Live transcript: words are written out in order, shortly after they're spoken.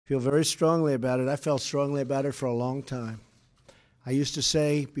feel very strongly about it. I felt strongly about it for a long time. I used to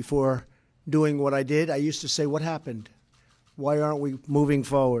say, before doing what I did, I used to say, what happened? Why aren't we moving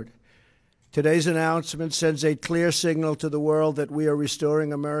forward? Today's announcement sends a clear signal to the world that we are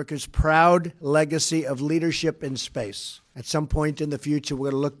restoring America's proud legacy of leadership in space. At some point in the future,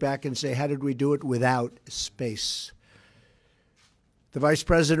 we're going to look back and say, how did we do it without space? The Vice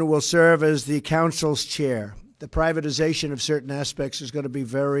President will serve as the Council's chair. The privatization of certain aspects is going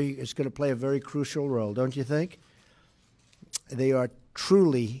to play a very crucial role, don't you think? They are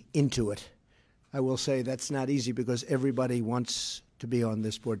truly into it. I will say that's not easy because everybody wants to be on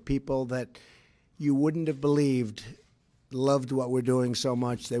this board. People that you wouldn't have believed loved what we're doing so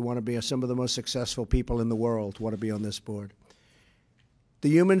much. They want to be some of the most successful people in the world want to be on this board. The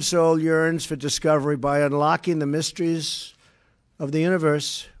human soul yearns for discovery. By unlocking the mysteries of the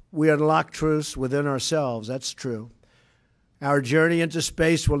universe, we unlock truths within ourselves. That's true. Our journey into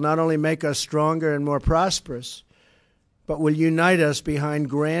space will not only make us stronger and more prosperous, but will unite us behind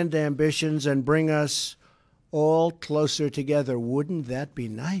grand ambitions and bring us all closer together. Wouldn't that be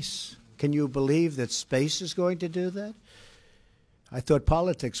nice? Can you believe that space is going to do that? I thought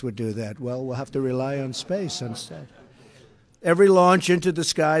politics would do that. Well, we'll have to rely on space instead. Every launch into the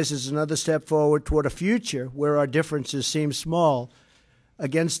skies is another step forward toward a future where our differences seem small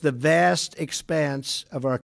against the vast expanse of our